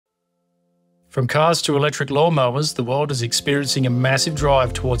From cars to electric lawnmowers, the world is experiencing a massive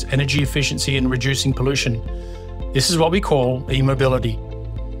drive towards energy efficiency and reducing pollution. This is what we call e-mobility.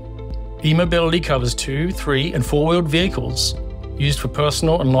 E-mobility covers 2-, 3-, and 4-wheeled vehicles used for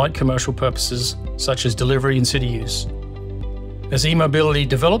personal and light commercial purposes, such as delivery and city use. As e-mobility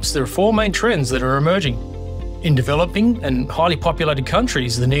develops, there are 4 main trends that are emerging. In developing and highly populated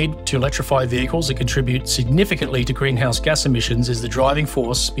countries, the need to electrify vehicles that contribute significantly to greenhouse gas emissions is the driving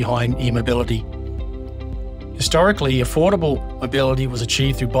force behind e-mobility. Historically, affordable mobility was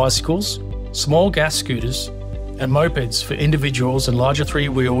achieved through bicycles, small gas scooters, and mopeds for individuals and larger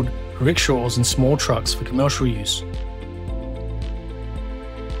 3-wheeled rickshaws and small trucks for commercial use.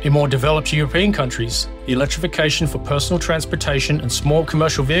 In more developed European countries, the electrification for personal transportation and small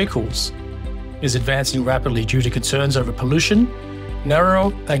commercial vehicles is advancing rapidly due to concerns over pollution,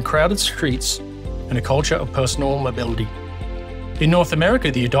 narrow and crowded streets, and a culture of personal mobility. In North America,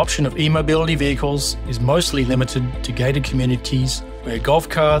 the adoption of e-mobility vehicles is mostly limited to gated communities where golf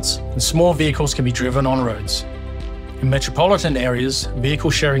carts and small vehicles can be driven on roads. In metropolitan areas, vehicle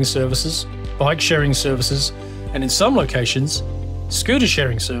sharing services, bike sharing services, and in some locations, scooter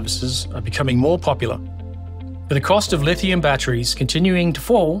sharing services are becoming more popular. With the cost of lithium batteries continuing to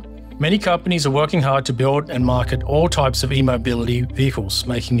fall, many companies are working hard to build and market all types of e-mobility vehicles,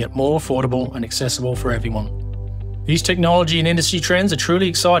 making it more affordable and accessible for everyone. These technology and industry trends are truly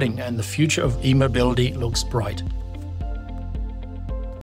exciting, and the future of e-mobility looks bright.